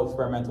 these are all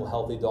experimental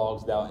healthy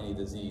dogs without any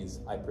disease,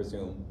 I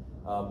presume.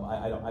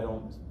 I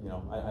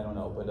don't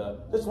know,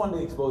 but just wanted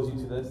to expose you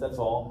to this, that's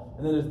all.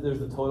 And then there's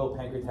the total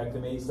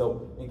pancreatectomy,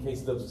 so in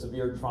cases of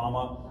severe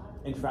trauma,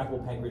 intractable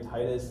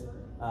pancreatitis,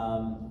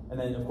 and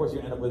then of course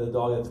you end up with a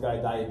dog that's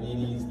got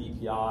diabetes,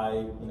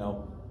 EPI,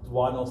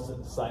 duodenal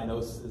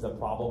cyanosis is a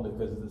problem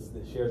because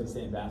it shares the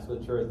same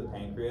vasculature as the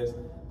pancreas,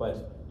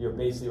 but you're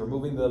basically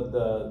removing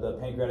the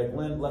pancreatic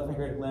limb, left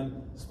pancreatic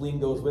limb, spleen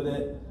goes with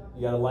it,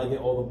 you got to ligate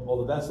all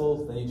the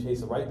vessels, then you chase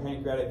the right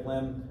pancreatic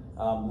limb,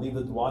 leave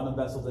the duodenum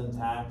vessels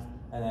intact,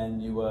 and then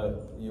you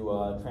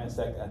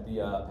transect at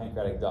the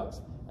pancreatic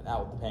ducts and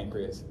out with the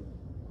pancreas.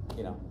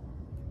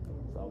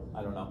 So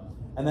I don't know.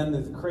 And then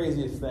the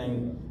craziest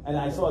thing, and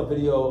I saw a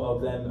video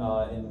of them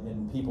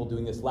in people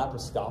doing this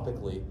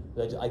laparoscopically.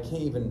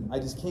 I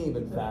just can't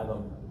even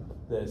fathom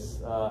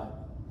this.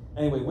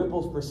 Anyway,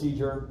 Whipple's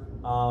procedure,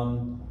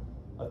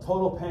 a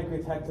total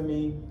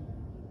pancreatectomy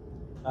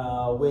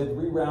with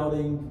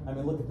rerouting. I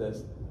mean, look at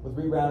this. With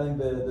rerouting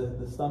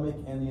the stomach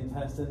and the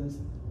intestines,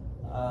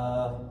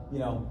 I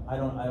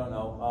don't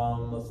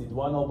know. Let's see,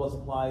 duodenal blood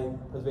supply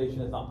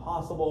preservation is not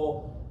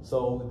possible.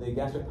 So the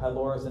gastric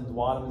pylorus and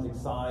duodenum is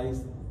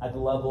excised at the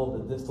level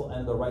of the distal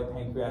end of the right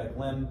pancreatic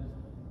limb.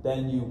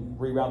 Then you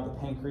reroute the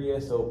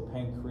pancreas, so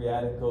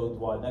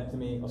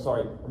pancreaticoduodenectomy. Oh,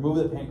 sorry, remove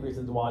the pancreas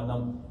and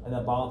duodenum, and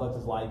then bile duct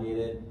is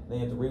ligated. Then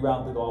you have to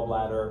reroute the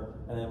gallbladder,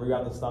 and then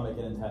reroute the stomach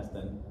and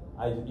intestine.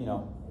 I don't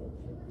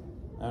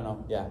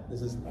know. Yeah,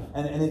 this is,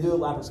 and they do it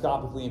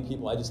laparoscopically in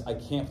people. I just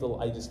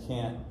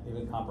can't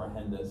even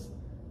comprehend this.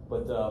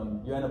 But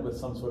you end up with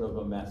some sort of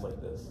a mess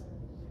like this.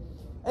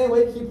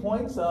 Anyway, key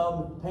points.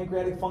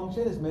 Pancreatic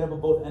function is made up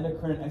of both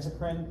endocrine and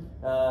exocrine.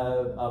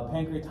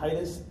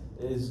 Pancreatitis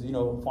is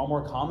far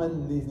more common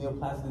in these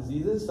neoplastic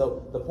diseases.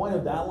 So the point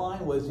of that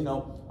line was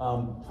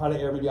try to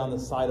err maybe on the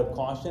side of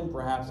caution.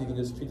 Perhaps you can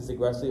just treat this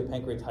aggressively of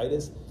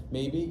pancreatitis.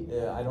 Maybe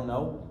I don't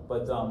know,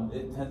 but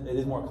it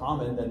is more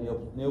common than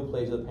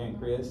neoplasia of the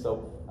pancreas.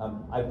 So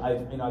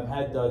I've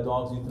had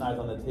dogs euthanized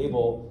on the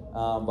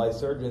table by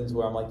surgeons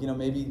where I'm like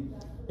maybe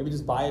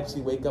just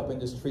biopsy, wake up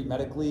and just treat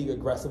medically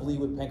aggressively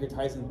with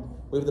pancreatitis and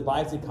wait for the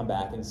biopsy to come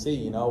back and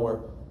see,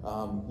 or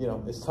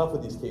it's tough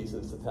with these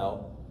cases to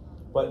tell.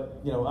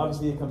 But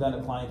obviously it comes down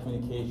to client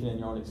communication and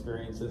your own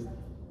experiences.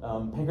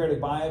 Pancreatic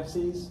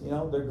biopsies,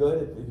 they're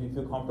good if you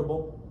feel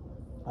comfortable.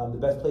 The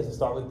best place to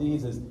start with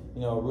these is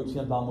a routine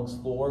abdominal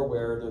explore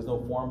where there's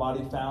no foreign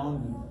body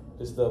found,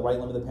 just the right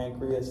limb of the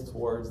pancreas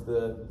towards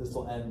the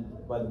distal end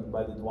by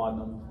the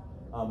duodenum.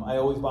 I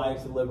always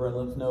biopsy the liver and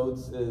lymph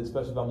nodes,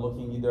 especially if I'm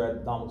looking either at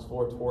abdominal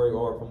exploratory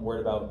or if I'm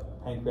worried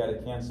about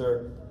pancreatic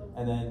cancer.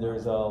 And then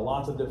there's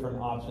lots of different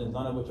options,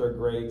 none of which are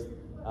great.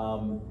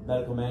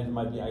 Medical management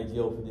might be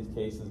ideal for these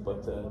cases,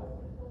 but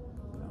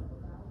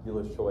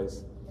dealer's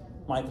choice.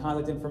 My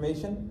contact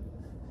information.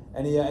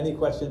 Any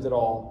questions at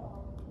all?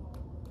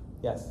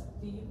 Yes.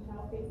 Do you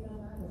palpate them?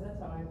 Because that's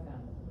how I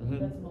found it.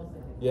 That's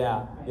mostly.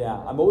 Yeah.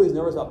 I'm always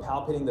nervous about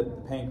palpating the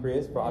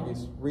pancreas for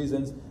obvious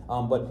reasons.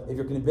 But if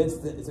you're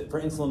convinced that it's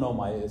for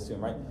insulinoma, I assume,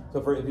 right? So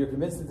if you're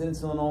convinced it's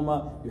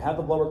insulinoma, you have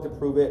the blood work to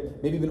prove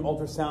it, maybe even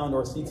ultrasound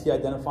or CT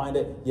identified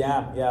it.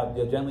 Yeah.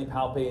 Gently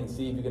palpate and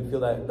see if you can feel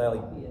that like.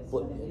 Obvious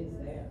when it is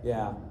there.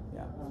 Yeah.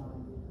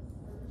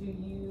 Do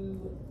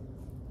you?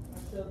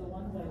 So the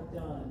ones I've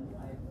done,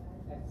 I've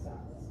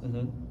excised with a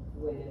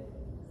blade,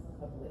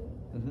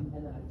 and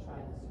then I've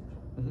tried the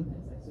suture.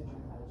 It's like suture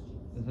cottage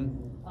cheese.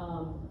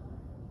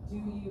 Do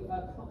you? A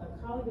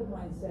colleague of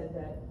mine said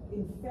that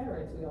in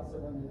ferrets we also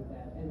remove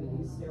that, and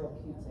we use sterile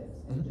Q-tips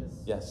and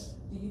just. Yes.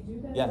 Do you do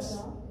that? Yes. As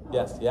well?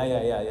 Yes.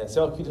 Yeah.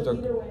 Sterile Q-tips so are.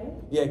 Either way.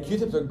 Yeah,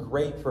 Q-tips are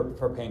great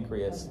for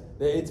pancreas.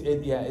 Okay. It's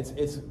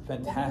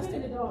fantastic.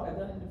 I've done it in a dog. I've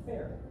done it in a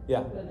ferret.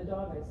 Yeah. But in the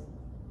dog,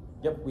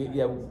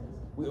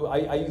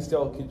 I use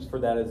sterile Q-tips for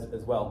that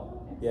as well.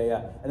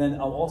 Yeah. And then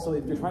also,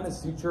 if you're trying to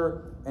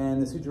suture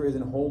and the suture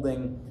isn't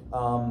holding,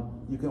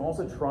 you can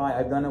also try.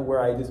 I've done it where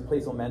I just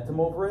place momentum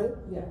over it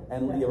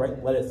and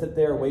let it sit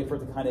there, wait for it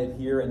to kind of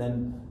adhere, and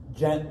then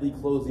gently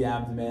close the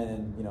abdomen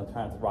and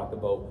try not to rock the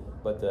boat.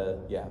 But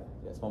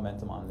it's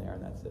momentum on there,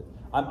 and that's it.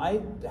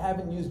 I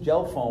haven't used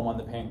gel foam on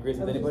the pancreas.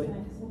 Has anybody?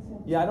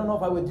 Yeah, I don't know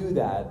if I would do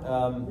that.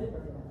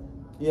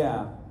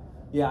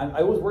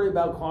 I was worried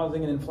about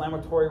causing an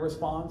inflammatory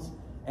response,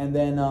 and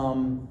then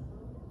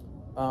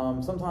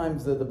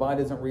sometimes the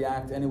body doesn't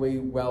react anyway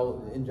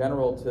well in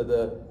general to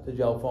the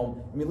gel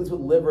foam. I mean, at least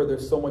with liver,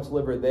 there's so much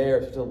liver there,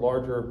 it's such a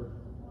larger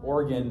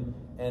organ,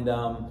 and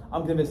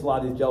I'm convinced a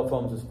lot of these gel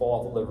foams just fall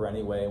off the liver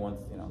anyway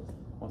once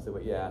they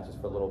wait. Yeah, just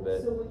for a little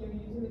bit. So when you're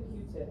using the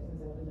Q-tip,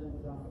 since I haven't done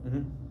it wrong,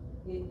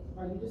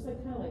 are you just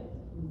kind of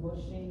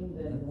mushing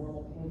the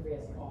normal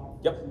pancreas off?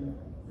 Yep.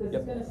 Because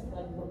it's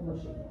going to look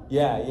mushy.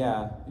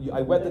 Yeah.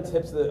 I wet the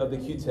tips of the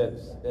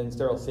Q-tips in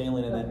sterile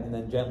saline and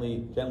then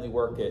gently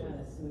work it. Kind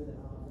of smooth it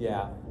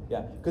off.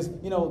 Yeah. Because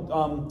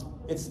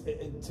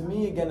to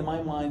me, again, in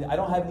my mind, I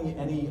don't have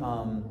any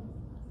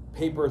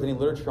papers, any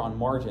literature on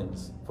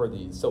margins for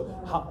these. So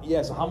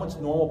how much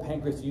normal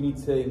pancreas do you need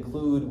to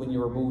include when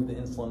you remove the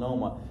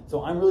insulinoma?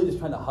 So I'm really just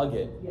trying to hug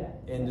it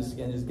and just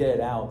get it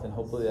out, and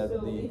hopefully that's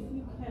so if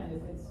you can,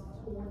 if it's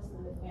towards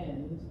the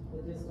end,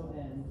 the distal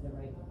end, the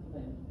right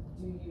limb,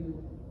 do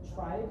you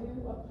try to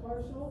do a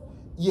partial?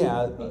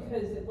 Yeah.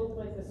 Because it looked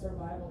like the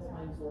survival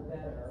times were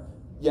better.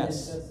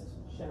 Yes. Than just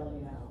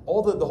shelling out.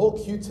 All the whole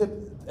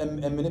Q-tip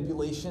and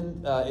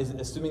manipulation is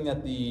assuming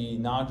that the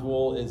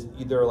nodule is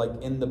either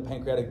in the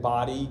pancreatic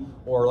body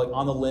or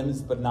on the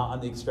limbs but not on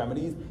the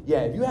extremities.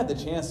 Yeah, if you had the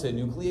chance to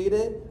nucleate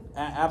it,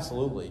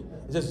 absolutely.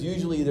 It's just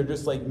usually they're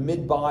just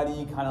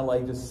mid-body, kind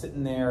of just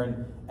sitting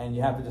there, and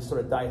you have to just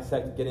sort of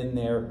dissect, get in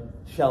there,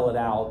 shell it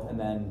out, and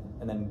then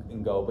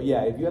go. But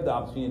yeah, if you have the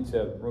opportunity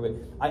to remove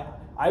it,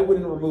 I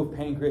wouldn't remove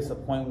pancreas to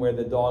the point where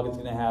the dog is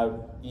going to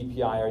have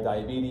EPI or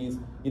diabetes,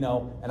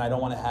 and I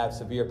don't want to have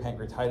severe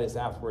pancreatitis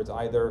afterwards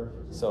either.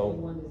 So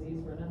one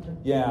disease for another.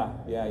 Yeah.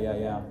 Okay.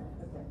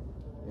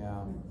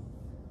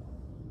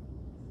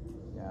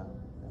 Yeah.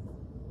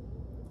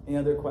 Any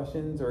other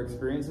questions or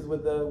experiences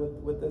with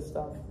this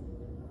stuff?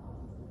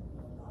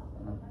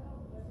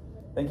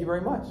 Thank you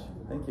very much.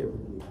 Thank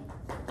you.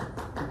 Can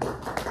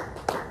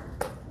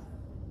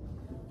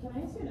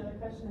I ask you another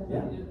question? Has to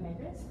do with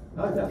pancreas?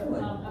 Oh,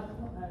 definitely.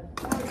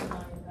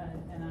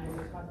 and I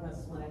were talking about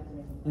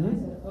splenectomy. And I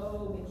said,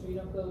 oh, make sure you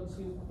don't go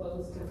too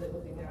close to the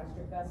with the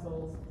gastric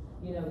vessels.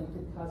 You know, you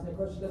could cause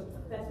necrosis. She goes,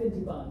 that's been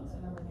debunked.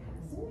 And I'm like,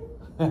 has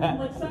it? I'm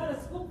like, so out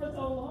of school for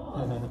so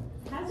long.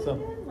 Has it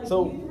been? Like,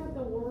 you didn't have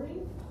to worry?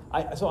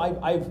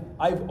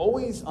 I've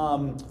always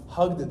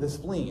hugged the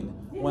spleen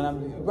when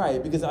I'm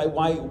right, because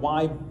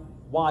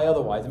why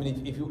otherwise? I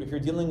mean, if you're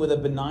dealing with a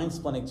benign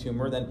splenic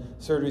tumor, then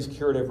surgery is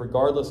curative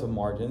regardless of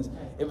margins.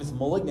 If it's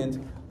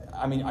malignant,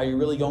 I mean, are you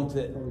really going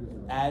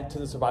to add to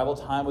the survival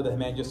time with a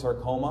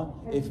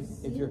hemangiosarcoma? Have you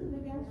seen the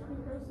gastric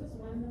necrosis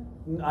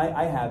when?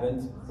 I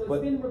haven't. So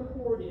it's been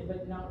reported,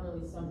 but not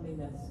really something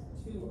that's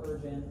too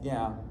urgent.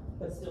 Yeah.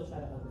 But still try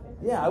to hug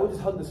it. Yeah, I would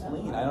just hug the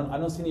spleen. I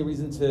don't see any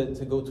reason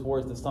to go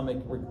towards the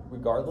stomach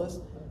regardless.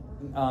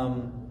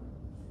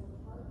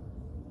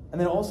 And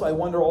then also, I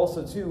wonder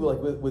also too, like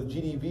with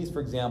GDVs, for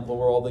example,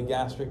 where all the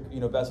gastric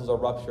vessels are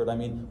ruptured. I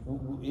mean,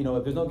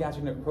 if there's no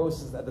gastric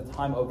necrosis at the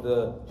time of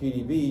the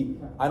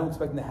GDV, I don't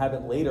expect them to have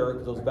it later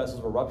because those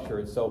vessels were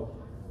ruptured. So,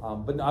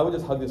 but no, I would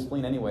just hug the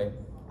spleen anyway.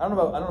 I don't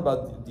know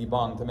about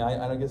debunked. I mean,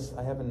 I guess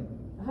I haven't.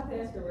 I have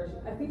to ask her where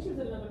I think she was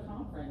at another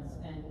conference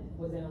and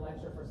was in a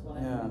lecture for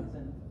splenectomies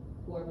and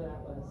whoever that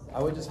was.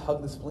 I would just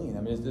hug the spleen. I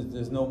mean,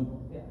 there's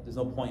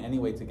no point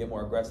anyway to get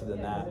more aggressive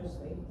than that. There's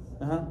space.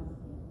 Uh huh.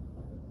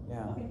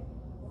 Yeah. Okay.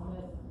 I'm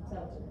gonna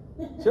tell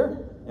it to her. Sure.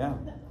 Yeah.